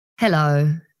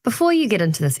Hello. Before you get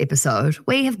into this episode,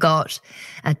 we have got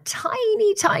a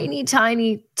tiny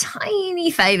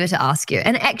favour to ask you.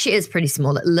 And it actually is pretty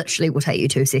small. It literally will take you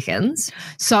 2 seconds.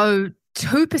 So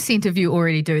 2% of you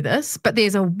already do this, but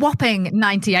there's a whopping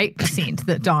 98%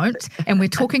 that don't. And we're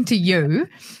talking to you.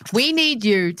 We need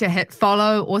you to hit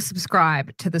follow or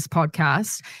subscribe to this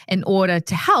podcast in order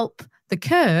to help The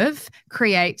Curve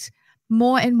create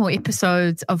more and more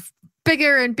episodes of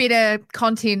bigger and better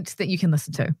content that you can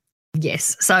listen to.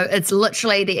 Yes. So it's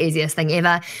literally the easiest thing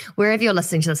ever. Wherever you're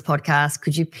listening to this podcast,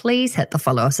 could you please hit the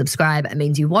follow or subscribe? It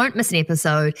means you won't miss an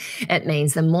episode. It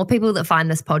means the more people that find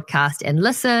this podcast and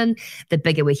listen, the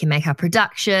bigger we can make our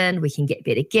production. We can get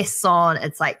better guests on.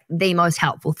 It's like the most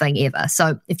helpful thing ever.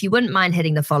 So if you wouldn't mind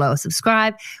hitting the follow or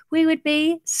subscribe, we would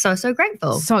be so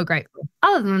grateful. So grateful.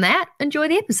 Other than that, enjoy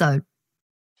the episode.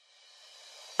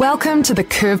 Welcome to the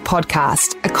Curve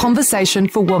Podcast, a conversation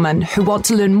for women who want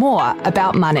to learn more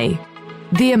about money.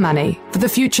 Their money, for the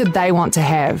future they want to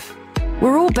have.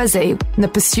 We're all busy, and the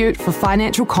pursuit for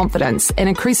financial confidence and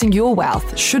increasing your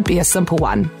wealth should be a simple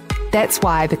one. That's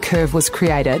why the Curve was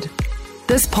created.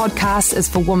 This podcast is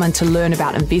for women to learn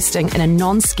about investing in a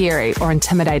non-scary or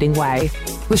intimidating way.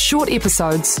 With short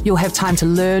episodes, you'll have time to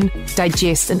learn,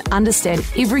 digest, and understand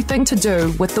everything to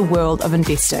do with the world of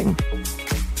investing.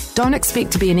 Don't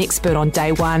expect to be an expert on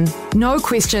day one. No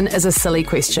question is a silly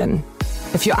question.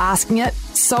 If you're asking it,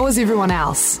 so is everyone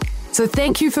else. So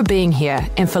thank you for being here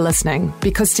and for listening,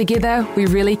 because together we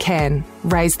really can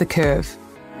raise the curve.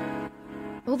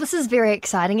 Well, this is very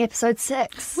exciting, episode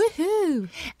 6. Woohoo!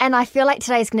 And I feel like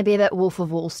today's going to be a bit Wolf of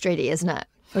Wall Street-y, isn't it?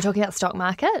 We're talking about the stock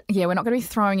market. Yeah, we're not going to be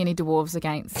throwing any dwarves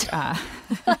against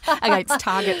against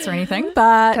targets or anything,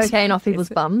 but Cocaine off people's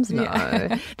bums? No.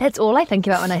 Yeah. That's all I think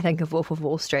about when I think of Wolf of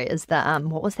Wall Street is the,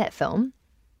 what was that film?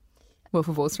 Wolf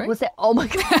of Wall Street. Was that, oh my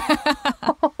God.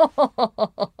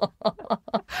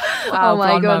 Wow, Oh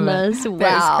my blonde goodness. moment.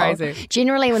 Wow. That is crazy.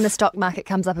 Generally, when the stock market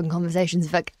comes up in conversations,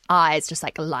 Vic, eyes just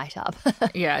like light up.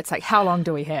 Yeah, it's like, how long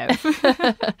do we have?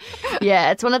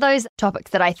 Yeah, it's one of those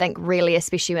topics that I think really,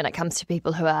 especially when it comes to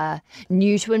people who are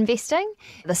new to investing,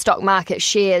 the stock market,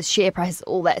 shares, share prices,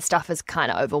 all that stuff is kind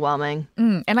of overwhelming.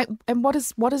 And what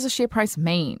does a share price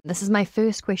mean? This is my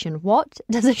first question. What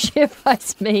does a share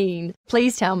price mean?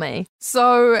 Please tell me.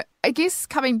 So I guess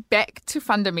coming back to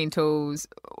fundamentals,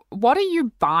 what are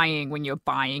you buying when you're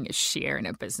buying a share in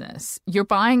a business? You're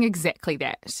buying exactly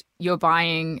that. You're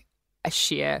buying a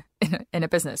share in a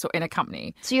business or in a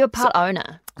company. So you're a part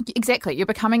owner. Exactly. You're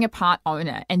becoming a part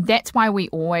owner. And that's why we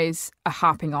always are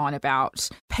harping on about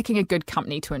picking a good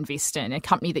company to invest in, a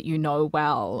company that you know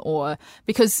well, or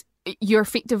because you're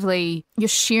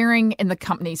sharing in the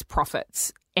company's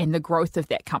profits and the growth of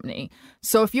that company.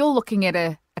 So if you're looking at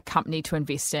a company to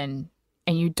invest in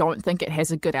and you don't think it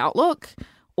has a good outlook,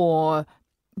 or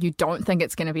you don't think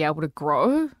it's going to be able to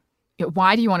grow,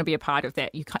 why do you want to be a part of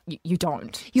that? You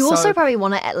don't. You also probably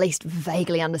want to at least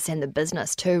vaguely understand the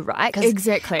business too, right? 'Cause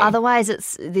exactly.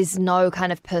 Otherwise, there's no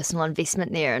kind of personal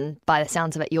investment there, and by the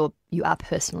sounds of it, you are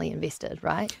personally invested,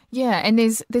 right? Yeah, and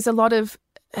there's a lot of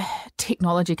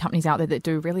technology companies out there that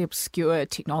do really obscure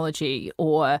technology,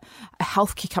 or a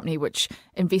healthcare company which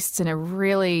invests in a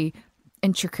really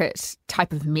intricate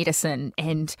type of medicine,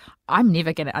 and I'm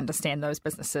never going to understand those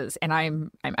businesses, and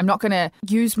I'm not going to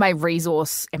use my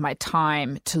resource and my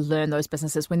time to learn those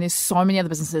businesses when there's so many other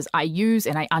businesses I use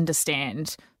and I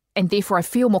understand, and therefore I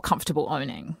feel more comfortable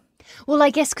owning. Well, I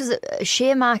guess because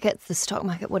share markets, the stock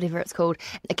market, whatever it's called,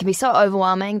 it can be so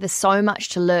overwhelming. There's so much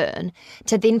to learn.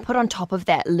 To then put on top of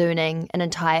that learning an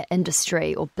entire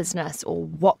industry or business, or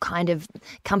what kind of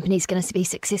company is going to be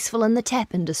successful in the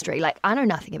tap industry. Like, I know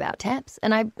nothing about taps,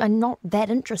 and I'm not that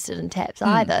interested in taps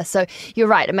either. So you're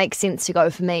right. It makes sense to go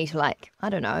for me to, like, I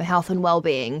don't know, health and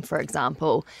well-being, for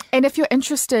example. And if you're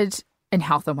interested in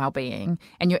health and well-being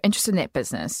and you're interested in that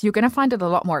business, you're going to find it a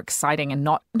lot more exciting and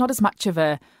not as much of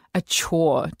a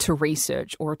chore to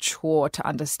research or a chore to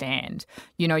understand.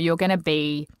 You're going to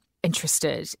be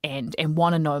interested and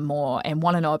want to know more and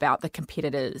want to know about the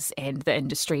competitors and the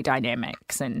industry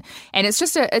dynamics, and it's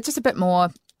just a bit more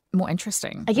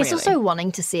interesting. I guess really. Also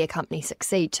wanting to see a company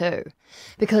succeed too,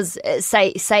 because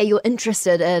say you're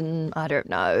interested in, I don't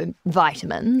know,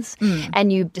 vitamins,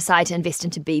 and you decide to invest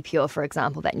into Be Pure, for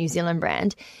example, that New Zealand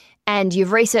brand. And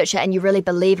you've researched it and you really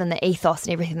believe in the ethos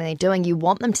and everything they're doing, you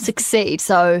want them to succeed.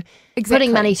 So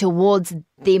putting money towards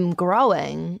them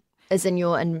growing is in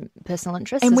your personal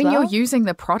interest and as when well. you're using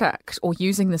the product or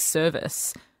using the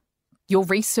service, you're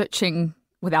researching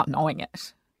without knowing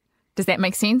it. Does that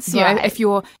make sense? Yeah. If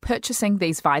you're purchasing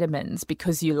these vitamins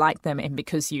because you like them and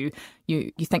because you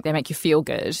think they make you feel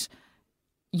good,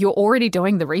 you're already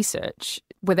doing the research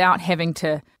without having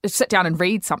to sit down and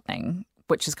read something,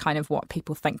 which is kind of what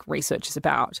people think research is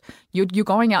about. You're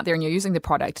going out there and you're using the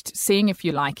product, seeing if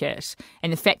you like it,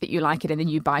 and the fact that you like it and then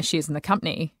you buy shares in the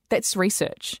company, that's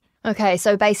research. Okay,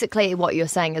 so basically what you're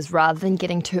saying is rather than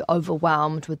getting too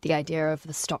overwhelmed with the idea of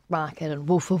the stock market and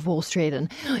Wolf of Wall Street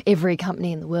and every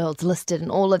company in the world's listed and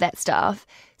all of that stuff,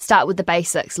 start with the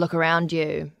basics, look around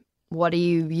you. What are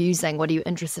you using? What are you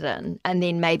interested in? And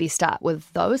then maybe start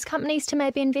with those companies to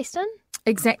maybe invest in?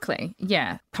 Exactly.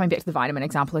 Yeah. Coming back to the vitamin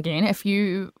example again, if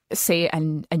you see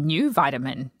a new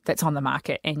vitamin that's on the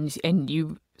market and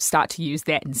you start to use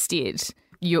that instead,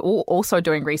 you're also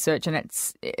doing research, and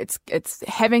it's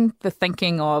having the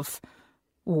thinking of,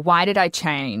 well, why did I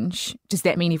change? Does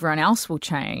that mean everyone else will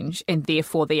change? And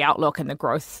therefore the outlook and the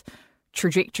growth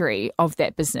trajectory of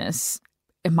that business,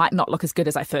 it might not look as good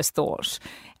as I first thought.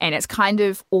 And it's kind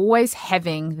of always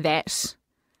having that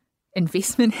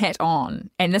investment hat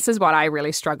on. And this is what I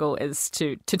really struggle is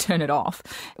to turn it off.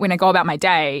 When I go about my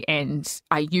day and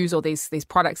I use all these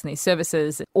products and these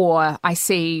services, or I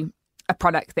see a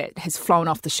product that has flown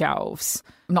off the shelves,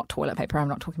 not toilet paper, I'm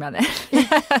not talking about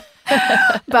that.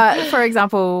 But for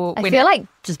example, I feel like,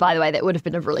 just by the way, that would have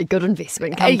been a really good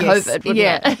investment come COVID,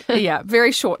 wouldn't it? Yeah,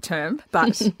 very short term,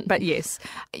 but yes.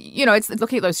 It's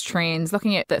looking at those trends,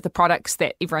 looking at the products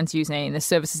that everyone's using, the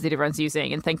services that everyone's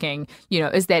using, and thinking,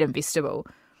 is that investable?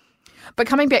 But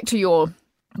coming back to your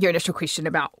initial question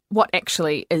about what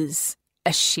actually is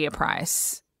a share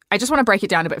price, I just want to break it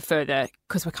down a bit further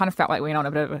because we kind of felt like we went on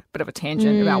a bit of a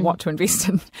tangent about what to invest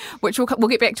in, which we'll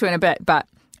get back to in a bit. But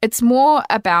it's more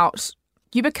about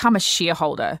you become a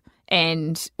shareholder,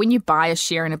 and when you buy a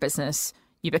share in a business,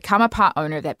 you become a part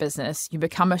owner of that business. You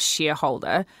become a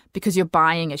shareholder because you're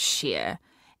buying a share.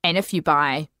 And if you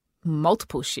buy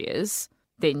multiple shares,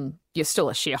 then you're still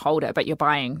a shareholder, but you're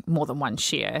buying more than one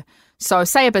share. So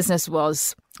say a business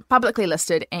was publicly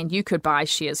listed and you could buy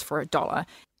shares for $1.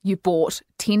 You bought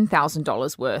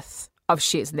 $10,000 worth of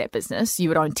shares in that business, you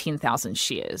would own 10,000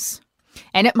 shares.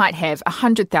 And it might have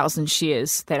 100,000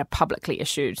 shares that are publicly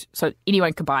issued, so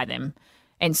anyone could buy them.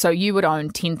 And so you would own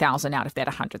 10,000 out of that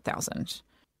 100,000.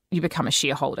 You become a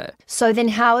shareholder. So then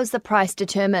how is the price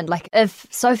determined? Like if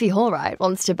Sophie Hallwright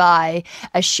wants to buy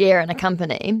a share in a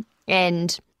company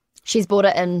and she's bought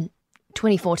it in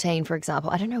 2014, for example.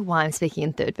 I don't know why I'm speaking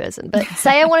in third person, but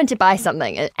say I wanted to buy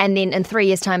something and then in 3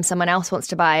 years' time someone else wants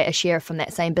to buy a share from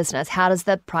that same business. How does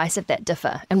the price of that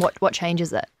differ and what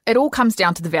changes it? It all comes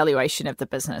down to the valuation of the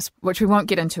business, which we won't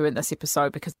get into in this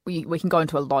episode because we can go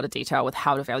into a lot of detail with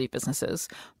how to value businesses.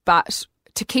 But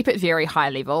to keep it very high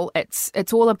level, it's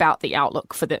all about the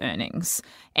outlook for the earnings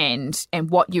and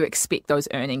what you expect those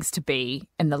earnings to be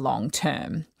in the long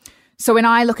term. So when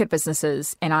I look at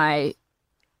businesses and I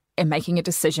am making a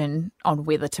decision on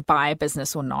whether to buy a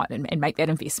business or not and make that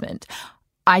investment,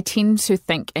 I tend to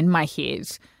think in my head,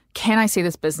 can I see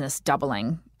this business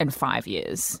doubling in 5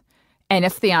 years? And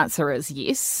if the answer is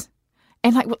yes,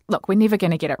 and look, we're never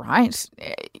going to get it right.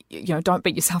 Don't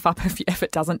beat yourself up if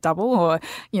it doesn't double or,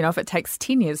 if it takes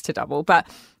 10 years to double. But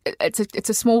it's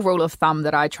a small rule of thumb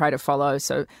that I try to follow.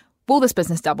 So will this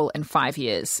business double in 5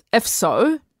 years? If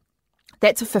so,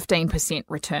 that's a 15%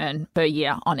 return per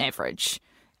year on average.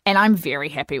 And I'm very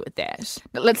happy with that.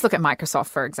 But let's look at Microsoft,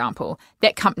 for example.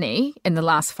 That company in the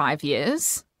last 5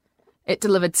 years, it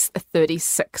delivered a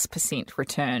 36%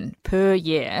 return per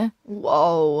year.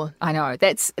 Whoa. I know.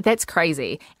 That's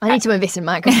crazy. I need to invest in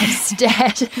Microsoft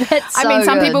instead. That's so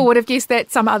some good. people would have guessed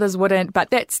that, some others wouldn't, but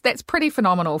that's pretty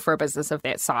phenomenal for a business of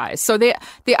that size. So there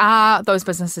are those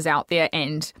businesses out there,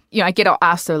 and I get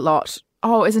asked a lot,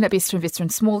 isn't it best to invest in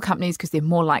small companies because they're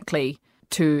more likely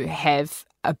to have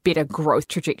a better growth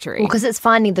trajectory? Well, because it's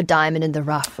finding the diamond in the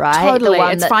rough, right? Totally.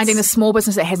 It's finding the small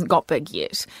business that hasn't got big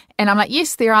yet. And I'm like,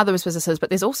 yes, there are those businesses, but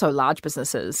there's also large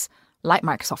businesses like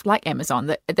Microsoft, like Amazon,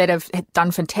 that have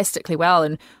done fantastically well.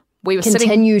 And we were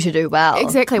continue to do well.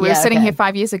 Exactly. We were sitting here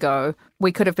 5 years ago.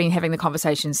 We could have been having the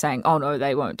conversation saying, oh, no,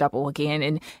 they won't double again.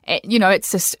 And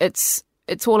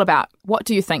it's all about what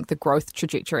do you think the growth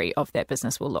trajectory of that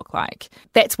business will look like?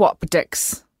 That's what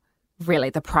predicts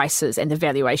really the prices and the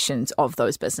valuations of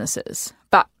those businesses.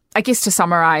 But I guess to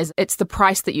summarize, it's the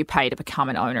price that you pay to become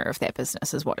an owner of that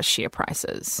business is what a share price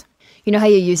is. You know how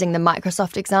you're using the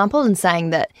Microsoft example and saying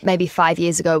that maybe 5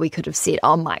 years ago we could have said,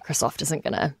 Microsoft isn't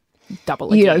going to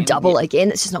double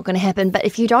again. It's just not going to happen. But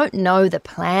if you don't know the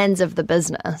plans of the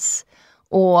business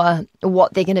or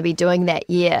what they're going to be doing that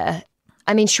year,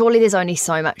 I mean, surely there's only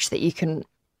so much that you can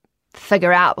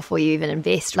figure out before you even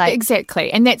invest.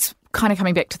 Exactly. And that's kind of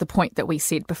coming back to the point that we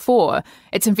said before,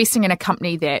 it's investing in a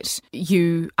company that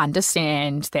you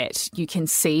understand, that you can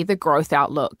see the growth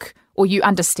outlook, or you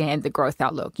understand the growth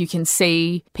outlook. You can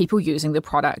see people using the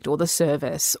product or the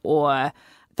service, or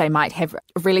they might have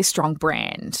a really strong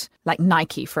brand, like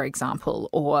Nike, for example,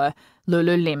 or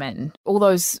Lululemon. All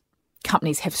those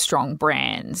companies have strong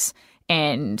brands,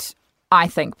 and I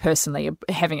think personally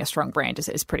having a strong brand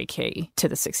is pretty key to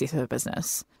the success of a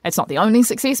business. It's not the only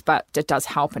success, but it does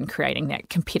help in creating that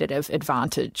competitive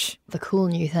advantage. The cool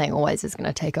new thing always is going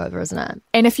to take over, isn't it?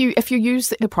 And if you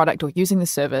use the product or using the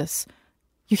service,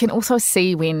 you can also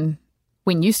see when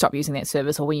you stop using that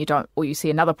service, or when you don't, or you see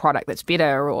another product that's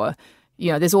better, or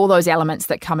there's all those elements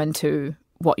that come into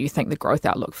what you think the growth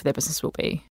outlook for their business will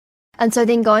be. And so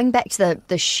then going back to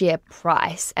the share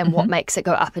price and what makes it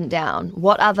go up and down,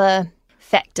 what other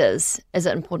factors is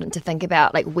it important to think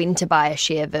about, like when to buy a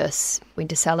share versus when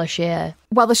to sell a share?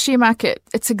 Well, the share market,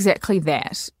 it's exactly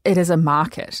that. It is a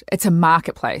market. It's a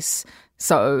marketplace.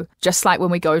 So just like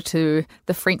when we go to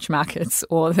the French markets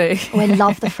or the... I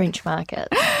love the French market.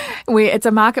 Where it's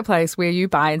a marketplace where you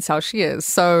buy and sell shares.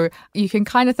 So you can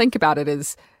kind of think about it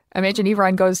as, imagine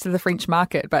everyone goes to the French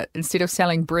market, but instead of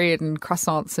selling bread and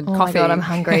croissants and coffee... Oh my God, I'm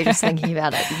hungry just thinking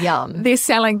about it. Yum.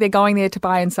 They're going there to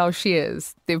buy and sell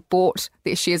shares. They've bought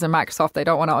their shares in Microsoft. They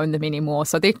don't want to own them anymore.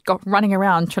 So they're running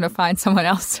around trying to find someone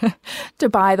else to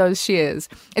buy those shares.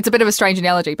 It's a bit of a strange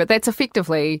analogy, but that's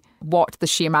effectively what the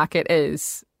share market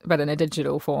is, but in a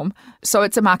digital form. So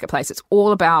it's a marketplace. It's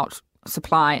all about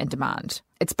supply and demand.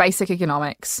 It's basic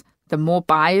economics. The more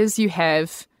buyers you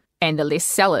have and the less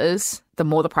sellers, the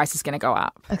more the price is going to go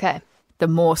up. Okay. The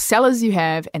more sellers you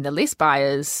have and the less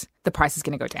buyers, the price is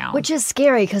going to go down. Which is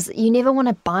scary because you never want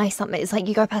to buy something. It's like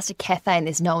you go past a cafe and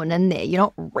there's no one in there. You're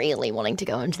not really wanting to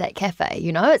go into that cafe,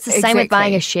 It's the same with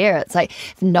buying a share. It's like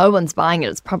if no one's buying it,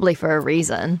 it's probably for a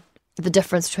reason. The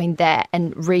difference between that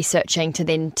and researching to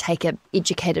then take an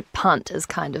educated punt is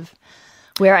kind of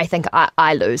where I think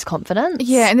I lose confidence.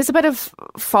 Yeah, and there's a bit of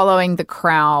following the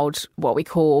crowd, what we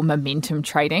call momentum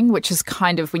trading, which is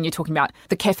kind of when you're talking about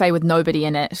the cafe with nobody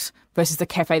in it versus the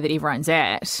cafe that everyone's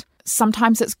at.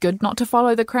 Sometimes it's good not to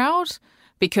follow the crowd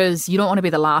because you don't want to be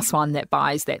the last one that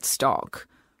buys that stock.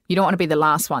 You don't want to be the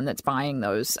last one that's buying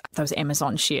those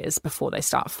Amazon shares before they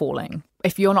start falling.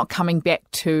 If you're not coming back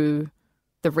to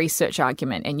the research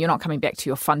argument and you're not coming back to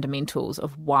your fundamentals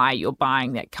of why you're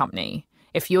buying that company,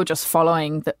 if you're just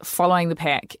following the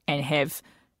pack and have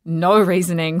no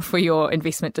reasoning for your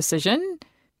investment decision,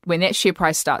 when that share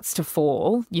price starts to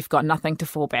fall, you've got nothing to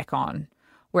fall back on.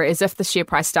 Whereas if the share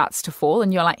price starts to fall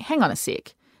and you're like, hang on a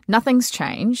sec, nothing's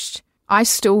changed. I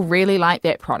still really like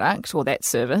that product or that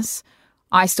service.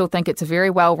 I still think it's a very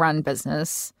well-run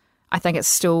business. I think it's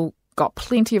still got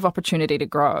plenty of opportunity to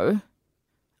grow.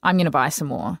 I'm going to buy some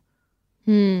more.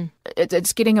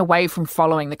 It's getting away from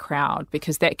following the crowd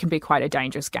because that can be quite a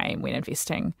dangerous game when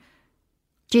investing.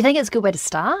 Do you think it's a good way to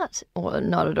start or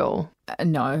not at all?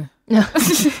 No.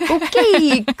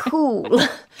 Okay, cool. But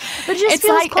it just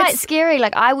feels quite scary.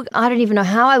 Like I don't even know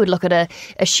how I would look at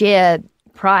a share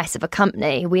price of a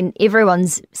company when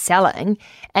everyone's selling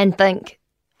and think,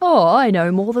 oh, I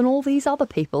know more than all these other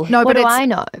people. No, what but do I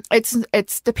know?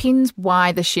 It depends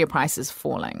why the share price is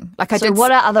falling.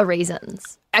 What are other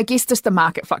reasons? I guess just the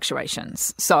market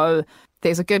fluctuations. So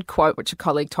there's a good quote which a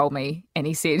colleague told me, and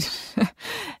he said,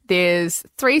 there's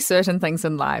 3 certain things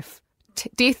in life: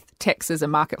 death, taxes, and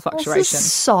market fluctuation. This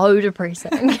is so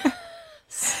depressing.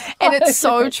 And it's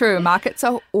so true. Markets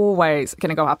are always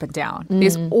going to go up and down.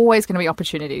 There's always going to be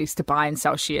opportunities to buy and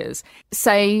sell shares.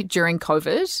 Say during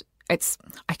COVID,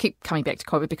 I keep coming back to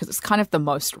COVID because it's kind of the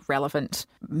most relevant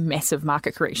massive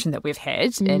market correction that we've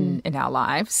had in our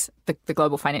lives. The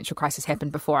global financial crisis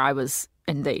happened before I was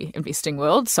in the investing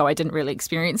world, so I didn't really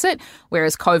experience it,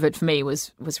 whereas COVID for me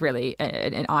was really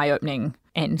an eye-opening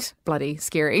and bloody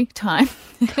scary time.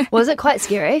 Was it quite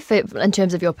scary in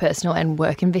terms of your personal and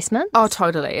work investments? Oh,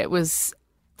 totally. It was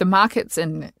the markets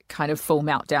in kind of full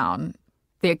meltdown.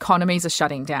 The economies are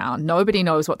shutting down. Nobody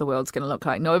knows what the world's going to look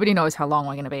like. Nobody knows how long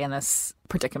we're going to be in this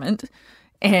predicament.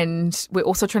 And we're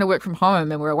also trying to work from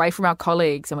home and we're away from our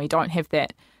colleagues and we don't have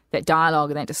that dialogue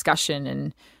and that discussion.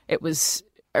 And it was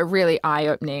a really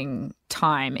eye-opening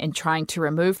time, and trying to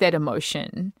remove that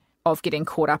emotion of getting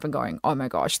caught up and going, oh my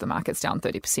gosh, the market's down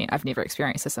 30%. I've never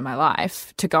experienced this in my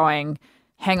life, to going,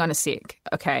 hang on a sec.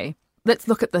 Okay, let's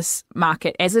look at this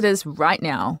market as it is right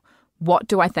now. What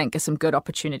do I think are some good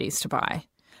opportunities to buy?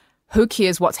 Who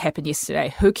cares what's happened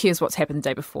yesterday? Who cares what's happened the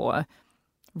day before?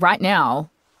 Right now,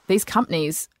 these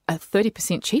companies are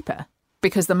 30% cheaper.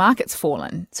 because the market's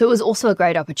fallen. So it was also a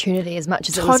great opportunity as much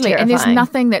as it was Totally. terrifying. And there's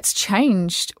nothing that's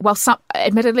changed. Well,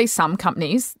 admittedly, some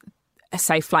companies,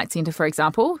 say Flight Centre, for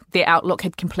example, their outlook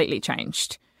had completely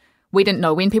changed. We didn't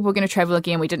know when people were going to travel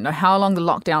again. We didn't know how long the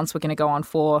lockdowns were going to go on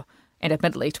for. And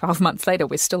admittedly, 12 months later,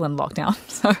 we're still in lockdown.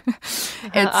 So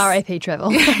RAP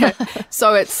travel.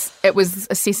 So it was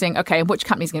assessing, okay, which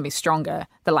company's going to be stronger?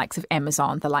 The likes of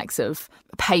Amazon, the likes of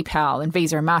PayPal and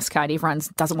Visa and MasterCard. Everyone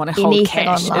doesn't want to hold Anything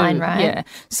cash. online, right? Yeah.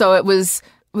 So it was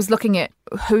looking at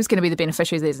who's going to be the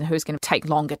beneficiaries and who's going to take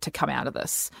longer to come out of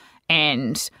this.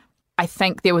 And I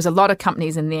think there was a lot of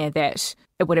companies in there that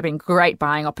it would have been great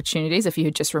buying opportunities if you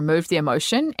had just removed the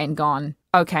emotion and gone,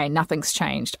 okay, nothing's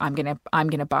changed. I'm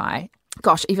gonna buy.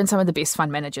 Gosh, even some of the best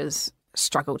fund managers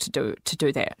struggle to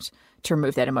do that, to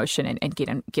remove that emotion and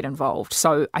get involved.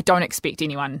 So I don't expect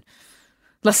anyone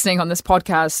listening on this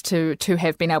podcast to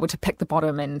have been able to pick the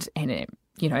bottom and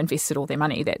invested all their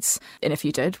money. And if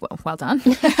you did, well done.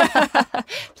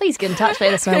 Please get in touch.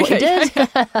 Let us know what you did.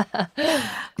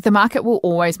 The market will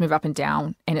always move up and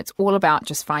down, and it's all about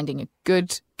just finding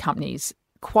good companies,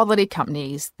 quality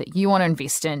companies that you want to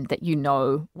invest in, that you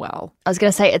know well. I was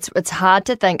going to say, it's hard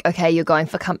to think, okay, you're going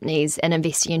for companies and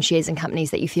investing in shares in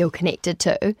companies that you feel connected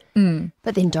to,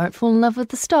 but then don't fall in love with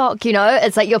the stock.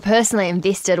 It's like you're personally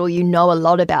invested or you know a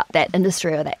lot about that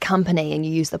industry or that company and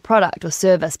you use the product or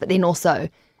service, but then also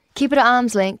keep it at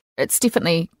arm's length. It's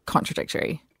definitely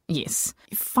contradictory. Yes.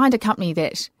 Find a company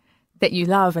that you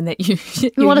love and that you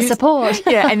want to support.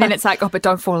 Yeah, and then it's like, oh, but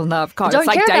don't fall in love. God, Don't it's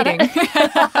like care dating.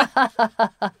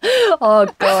 Oh,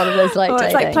 God, it is like dating.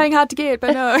 It's like playing hard to get,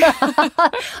 but no.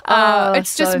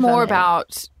 It's just so more funny.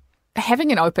 about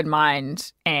having an open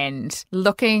mind and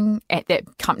looking at that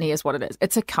company as what it is.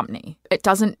 It's a company. It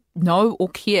doesn't know or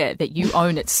care that you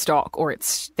own its stock or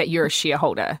that you're a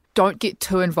shareholder. Don't get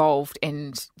too involved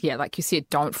and, yeah, like you said,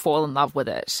 don't fall in love with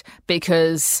it,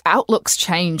 because outlooks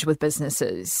change with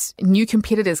businesses. New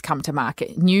competitors come to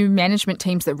market. New management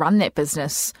teams that run that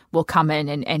business will come in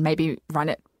and maybe run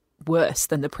it worse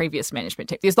than the previous management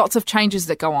team. There's lots of changes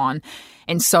that go on.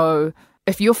 And so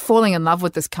if you're falling in love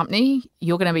with this company,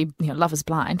 you're going to be, love is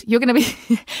blind. You're going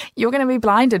to be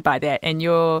blinded by that, and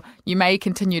you may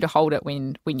continue to hold it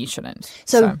when you shouldn't.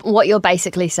 So what you're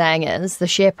basically saying is the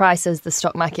share prices, the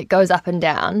stock market goes up and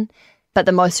down, but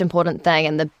the most important thing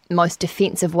and the most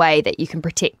defensive way that you can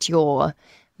protect your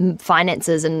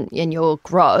finances and your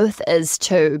growth is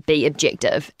to be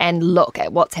objective and look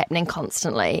at what's happening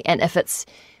constantly. And if it's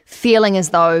feeling as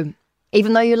though,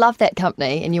 even though you love that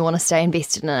company and you want to stay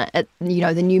invested in it,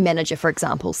 the new manager, for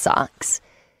example, sucks,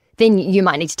 then you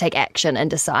might need to take action and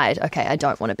decide, okay, I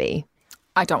don't want to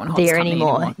hold there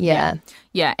anymore. Yeah.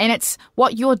 And it's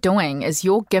what you're doing is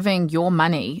you're giving your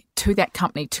money to that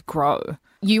company to grow.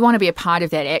 You want to be a part of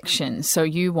that action. So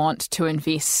you want to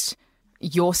invest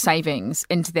your savings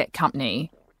into that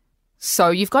company. So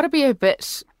you've got to be a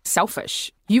bit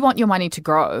selfish. You want your money to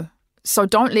grow. So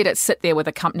don't let it sit there with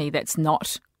a company that's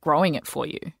not growing it for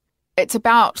you. It's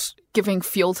about giving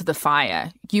fuel to the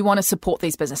fire. You want to support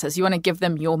these businesses. You want to give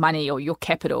them your money or your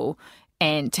capital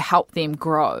and to help them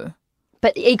grow.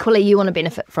 But equally, you want to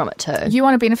benefit from it too. You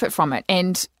want to benefit from it.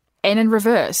 And in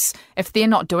reverse, if they're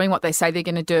not doing what they say they're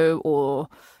going to do, or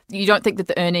you don't think that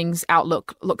the earnings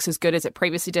outlook looks as good as it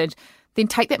previously did, then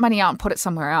take that money out and put it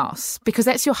somewhere else, because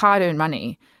that's your hard-earned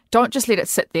money. Don't just let it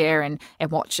sit there and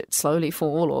watch it slowly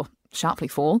fall or sharply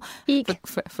fall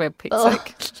for Pete's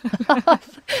sake.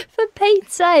 For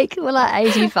Pete's sake, we're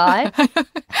like 85.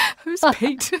 Who's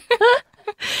Pete?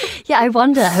 Yeah, I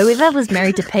wonder. Whoever was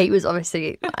married to Pete was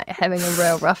obviously having a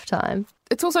real rough time.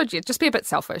 It's also just be a bit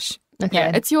selfish. Okay.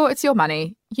 Yeah, it's your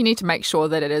money. You need to make sure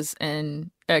that it is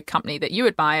in a company that you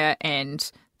admire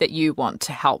and that you want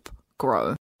to help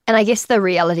grow. And I guess the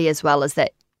reality as well is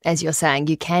that, as you're saying,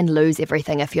 you can lose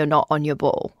everything if you're not on your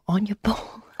ball. On your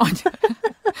ball.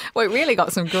 We really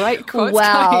got some great quotes coming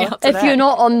Wow. out today. If you're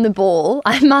not on the ball,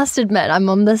 I must admit, I'm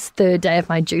on this third day of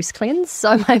my juice cleanse,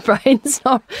 so my brain's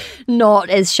not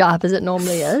as sharp as it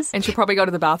normally is. And she'll probably go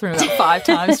to the bathroom about 5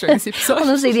 times during this episode.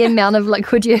 Honestly, the amount of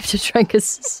liquid you have to drink is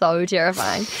so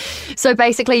terrifying. So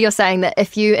basically, you're saying that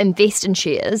if you invest in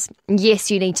shares, yes,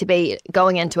 you need to be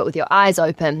going into it with your eyes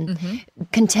open,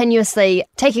 continuously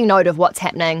taking note of what's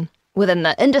happening within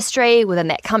the industry, within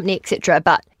that company, etc.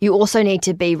 But you also need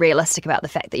to be realistic about the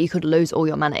fact that you could lose all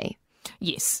your money.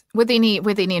 Yes, with any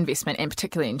investment, and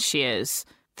particularly in shares,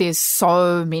 there's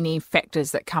so many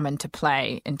factors that come into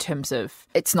play in terms of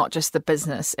it's not just the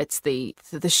business, it's the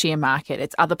share market,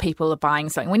 it's other people are buying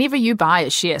something. Whenever you buy a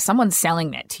share, someone's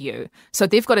selling that to you. So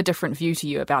they've got a different view to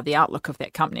you about the outlook of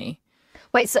that company.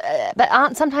 Wait, so, but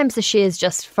aren't sometimes the shares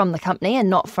just from the company and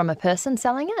not from a person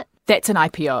selling it? That's an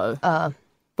IPO,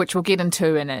 which we'll get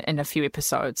into in a few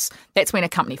episodes. That's when a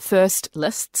company first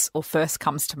lists or first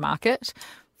comes to market,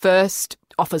 first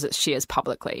offers its shares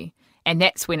publicly. And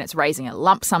that's when it's raising a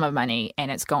lump sum of money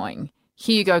and it's going,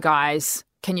 here you go, guys.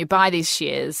 Can you buy these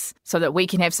shares so that we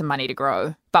can have some money to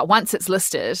grow? But once it's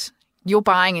listed, you're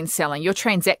buying and selling. You're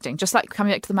transacting, just like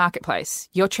coming back to the marketplace.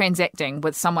 You're transacting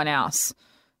with someone else.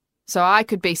 So I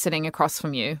could be sitting across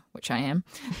from you, which I am.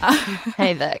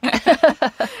 Hey, Vic.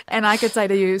 And I could say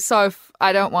to you, Soph,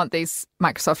 I don't want these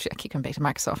Microsoft shares. I keep coming back to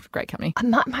Microsoft, great company.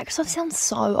 Microsoft sounds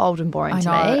so old and boring to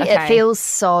know, me. okay. It feels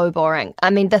so boring.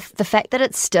 I mean, the fact that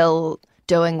it's still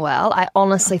doing well, I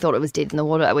honestly thought it was dead in the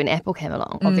water when Apple came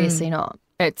along. Obviously not.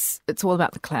 It's all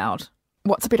about the cloud.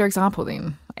 What's a better example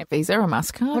then? A Visa or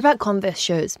MasterCard? What about Converse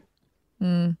shoes?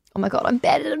 Oh my God, I'm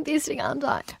bad at investing, aren't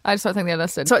I? I just don't think they're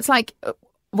listed. So it's like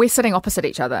we're sitting opposite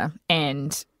each other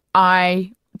and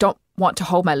I don't want to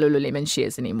hold my Lululemon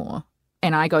shares anymore.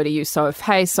 And I go to you, Soph,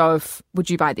 hey, Soph, would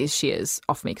you buy these shares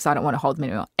off me? Because I don't want to hold them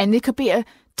anymore. And there could be a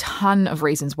ton of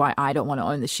reasons why I don't want to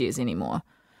own the shares anymore.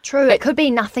 True. It could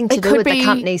be nothing to do with the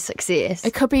company's success.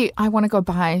 It could be I want to go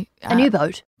buy a new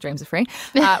boat. Dreams are free.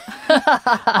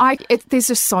 There's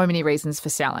just so many reasons for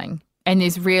selling. And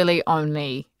there's really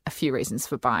only a few reasons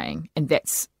for buying. And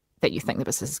that's that you think the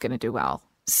business is going to do well.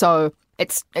 So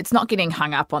it's not getting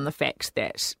hung up on the fact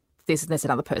that there's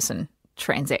another person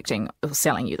transacting or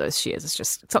selling you those shares. It's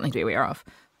just something to be aware of.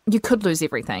 You could lose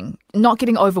everything. Not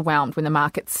getting overwhelmed when the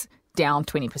market's down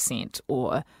 20%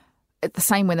 or the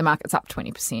same when the market's up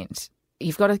 20%.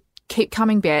 You've got to keep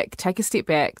coming back, take a step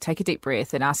back, take a deep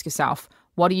breath and ask yourself,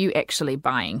 what are you actually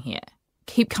buying here?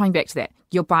 Keep coming back to that.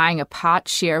 You're buying a part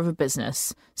share of a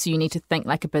business, so you need to think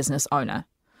like a business owner.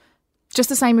 Just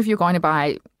the same if you're going to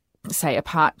buy, say, a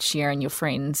part share in your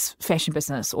friend's fashion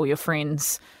business or your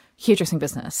friend's hairdressing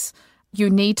business. You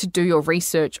need to do your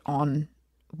research on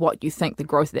what you think the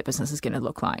growth of that business is going to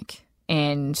look like.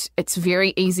 And it's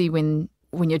very easy when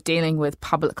you're dealing with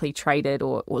publicly traded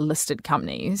or listed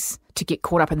companies to get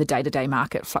caught up in the day-to-day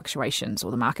market fluctuations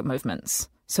or the market movements.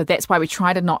 So that's why we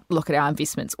try to not look at our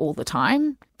investments all the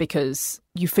time, because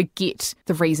you forget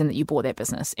the reason that you bought that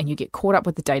business and you get caught up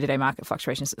with the day-to-day market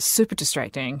fluctuations. It's super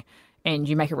distracting and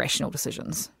you make irrational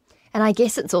decisions. And I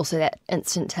guess it's also that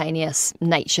instantaneous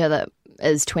nature that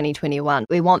is 2021.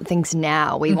 We want things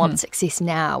now. We want success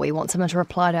now. We want someone to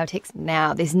reply to our text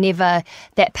now. There's never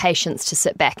that patience to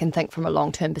sit back and think from a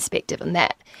long-term perspective. And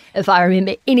that, if I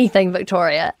remember anything,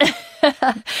 Victoria,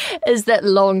 is that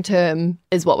long-term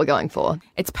is what we're going for.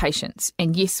 It's patience.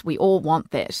 And yes, we all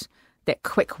want that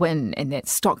quick win and that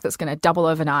stock that's going to double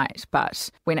overnight.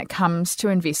 But when it comes to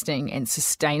investing and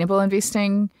sustainable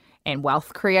investing and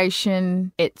wealth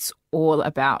creation, it's all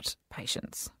about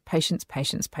patience. Patience,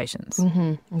 patience, patience.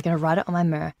 I'm going to write it on my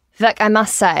mirror. Vic, I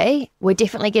must say, we're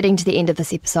definitely getting to the end of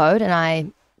this episode and I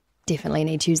definitely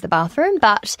need to use the bathroom.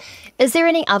 But is there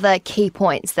any other key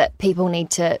points that people need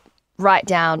to write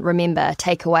down, remember,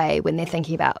 take away when they're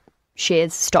thinking about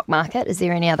shares, stock market? Is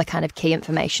there any other kind of key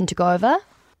information to go over?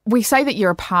 We say that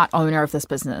you're a part owner of this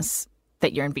business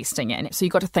that you're investing in. So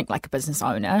you've got to think like a business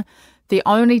owner. The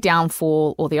only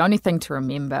downfall or the only thing to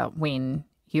remember when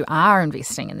you are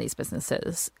investing in these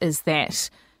businesses is that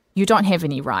you don't have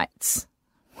any rights,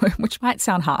 which might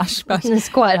sound harsh, but it's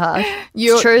quite harsh.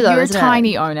 It's true though, you're a isn't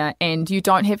tiny it? owner and you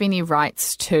don't have any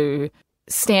rights to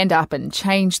stand up and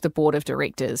change the board of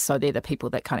directors so they're the people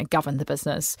that kind of govern the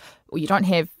business. Or you don't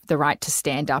have the right to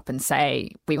stand up and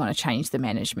say, we want to change the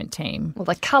management team. Well,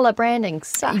 the colour branding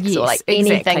sucks, Yes, or like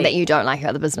anything exactly. that you don't like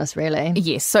about the business, really.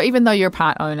 Yes, so even though you're a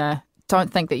part owner,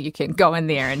 don't think that you can go in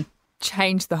there and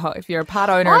change the whole. If you're a part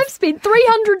owner, I've spent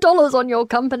 $300 on your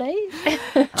company.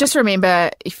 just remember,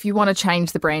 if you want to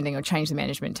change the branding or change the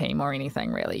management team or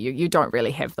anything, really, you don't really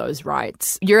have those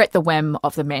rights. You're at the whim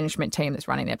of the management team that's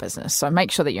running their business. So make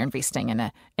sure that you're investing in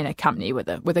a company with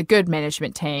a good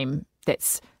management team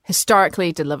that's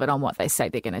historically delivered on what they say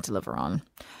they're going to deliver on.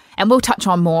 And we'll touch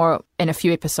on more in a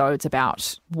few episodes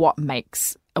about what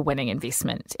makes a winning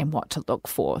investment and what to look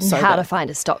for. So how to find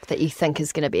a stock that you think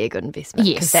is going to be a good investment.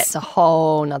 Yes. Because that's a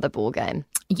whole nother ball game.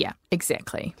 Yeah,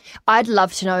 exactly. I'd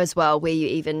love to know as well where you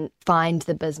even find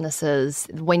the businesses.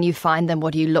 When you find them,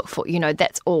 what do you look for? You know,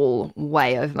 that's all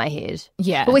way over my head.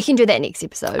 Yeah. But we can do that next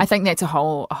episode. I think that's a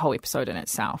whole episode in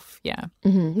itself. Yeah.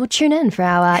 Well, tune in for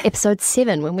our episode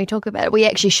 7 when we talk about it. We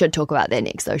actually should talk about that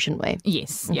next though, shouldn't we?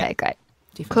 Yes. Okay, Yeah. great.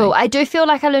 Definitely. Cool. I do feel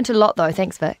like I learned a lot though.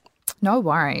 Thanks, Vic. No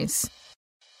worries.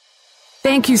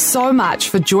 Thank you so much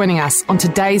for joining us on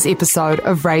today's episode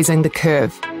of Raising the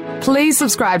Curve. Please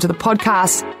subscribe to the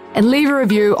podcast and leave a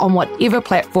review on whatever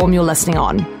platform you're listening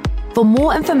on. For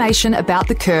more information about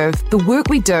The Curve, the work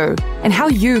we do, and how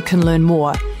you can learn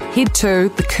more, head to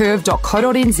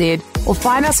thecurve.co.nz or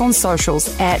find us on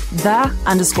socials at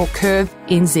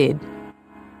 _curvenz.